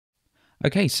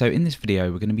Okay, so in this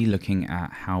video, we're going to be looking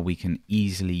at how we can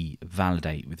easily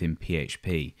validate within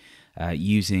PHP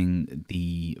using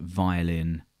the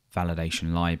Violin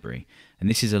validation library. And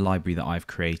this is a library that I've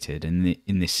created. And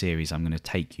in this series, I'm going to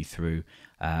take you through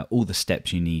all the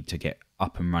steps you need to get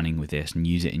up and running with this and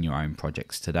use it in your own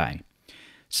projects today.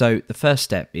 So the first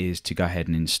step is to go ahead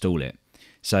and install it.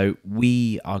 So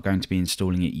we are going to be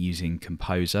installing it using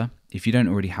Composer. If you don't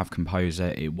already have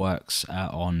Composer, it works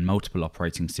on multiple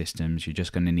operating systems. You're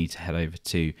just going to need to head over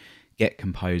to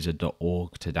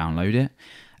getcomposer.org to download it.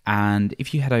 And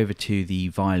if you head over to the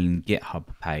Violin GitHub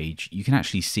page, you can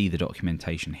actually see the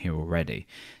documentation here already.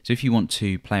 So if you want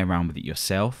to play around with it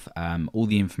yourself, all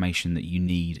the information that you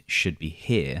need should be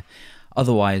here.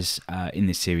 Otherwise, in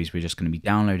this series, we're just going to be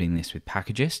downloading this with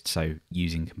Packagist, so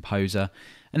using Composer,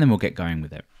 and then we'll get going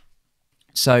with it.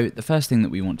 So the first thing that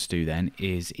we want to do then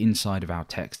is inside of our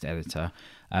text editor,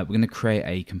 we're going to create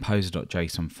a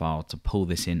composer.json file to pull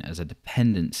this in as a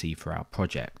dependency for our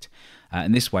project.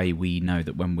 And this way we know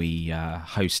that when we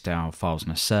host our files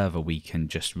on a server, we can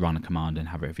just run a command and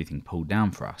have everything pulled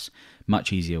down for us.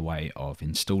 Much easier way of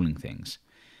installing things.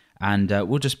 And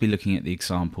we'll just be looking at the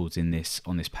examples on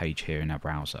this page here in our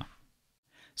browser.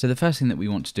 So the first thing that we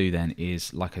want to do then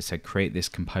is, like I said, create this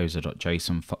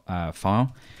composer.json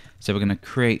file. So we're going to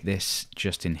create this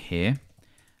just in here,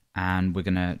 and we're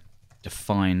going to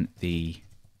define the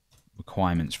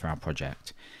requirements for our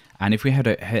project. And if we head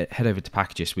over to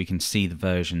Packagist, we can see the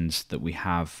versions that we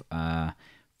have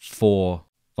for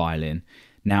Violin.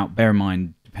 Now, bear in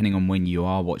mind, depending on when you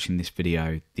are watching this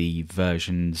video, the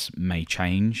versions may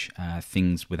change.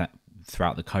 Things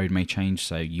throughout the code may change,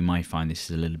 so you might find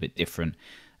this is a little bit different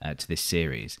to this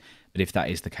series. But if that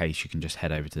is the case, you can just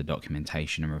head over to the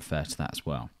documentation and refer to that as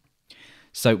well.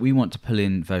 So we want to pull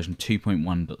in version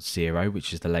 2.1.0,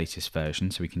 which is the latest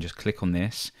version. So we can just click on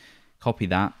this, copy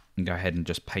that, and go ahead and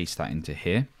just paste that into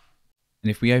here. And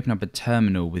if we open up a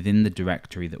terminal within the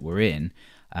directory that we're in,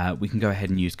 we can go ahead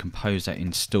and use Composer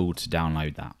install to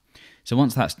download that. So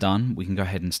once that's done, we can go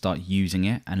ahead and start using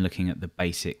it and looking at the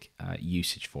basic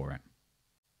usage for it.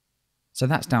 So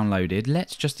that's downloaded.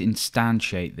 Let's just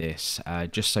instantiate this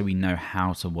just so we know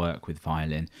how to work with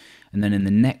Violin. And then in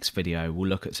the next video, we'll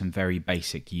look at some very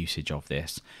basic usage of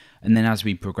this. And then as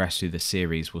we progress through the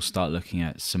series, we'll start looking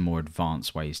at some more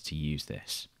advanced ways to use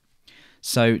this.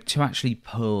 So to actually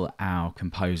pull our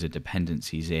Composer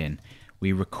dependencies in,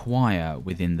 we require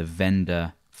within the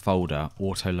vendor folder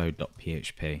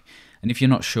autoload.php. And if you're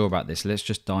not sure about this, let's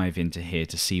just dive into here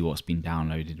to see what's been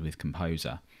downloaded with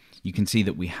Composer. You can see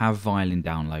that we have Violin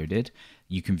downloaded.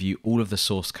 You can view all of the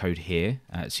source code here,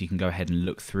 so you can go ahead and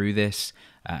look through this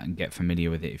and get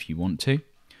familiar with it if you want to.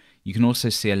 You can also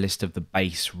see a list of the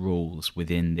base rules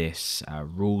within this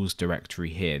rules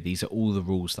directory here. These are all the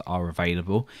rules that are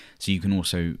available, so you can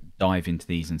also dive into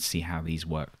these and see how these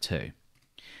work too.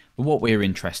 But what we're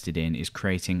interested in is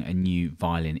creating a new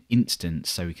Violin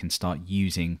instance so we can start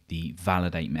using the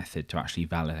validate method to actually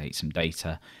validate some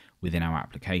data within our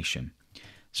application.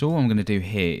 So all I'm going to do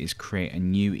here is create a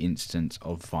new instance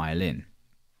of Violin.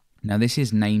 Now this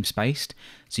is namespaced,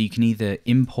 so you can either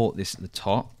import this at the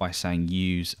top by saying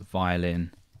use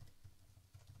Violin,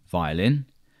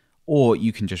 or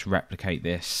you can just replicate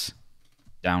this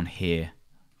down here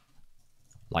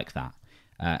like that.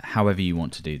 However you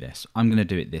want to do this. I'm going to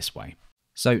do it this way.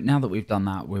 So now that we've done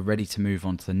that, we're ready to move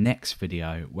on to the next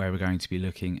video where we're going to be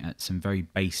looking at some very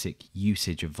basic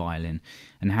usage of Violin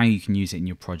and how you can use it in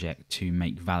your project to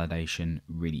make validation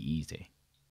really easy.